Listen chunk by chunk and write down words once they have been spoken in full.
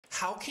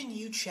How can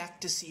you check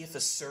to see if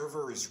a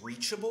server is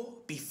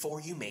reachable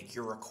before you make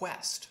your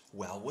request?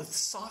 Well, with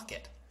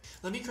socket.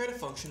 Let me create a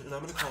function, and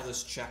I'm going to call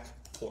this check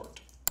port.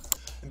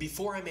 And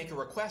before I make a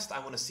request, I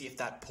want to see if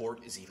that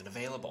port is even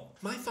available.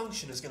 My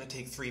function is going to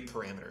take 3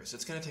 parameters.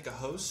 It's going to take a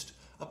host,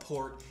 a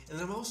port, and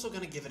then I'm also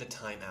going to give it a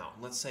timeout.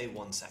 Let's say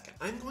 1 second.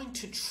 I'm going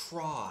to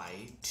try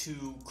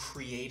to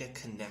create a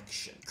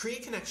connection.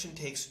 Create connection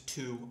takes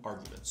 2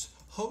 arguments.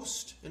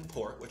 Host and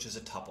port, which is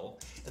a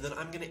tuple, and then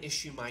I'm going to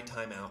issue my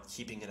timeout,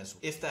 keeping it as.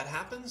 If that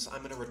happens,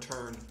 I'm going to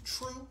return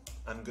true.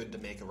 I'm good to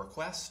make a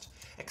request,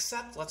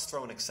 except let's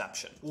throw an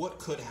exception. What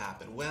could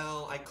happen?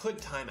 Well, I could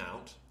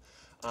timeout,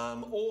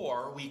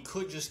 or we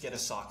could just get a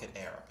socket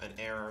error, an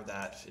error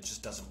that it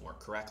just doesn't work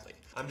correctly.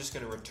 I'm just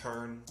going to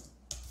return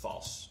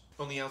false.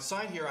 On the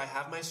outside here, I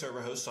have my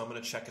server host, so I'm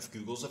going to check if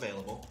Google's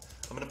available.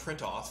 I'm going to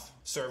print off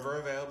server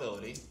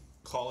availability,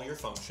 call your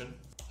function,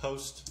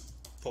 host,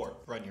 port,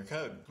 run your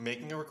code.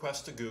 Making a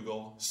request to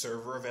Google,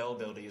 server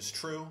availability is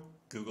true,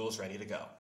 Google is ready to go.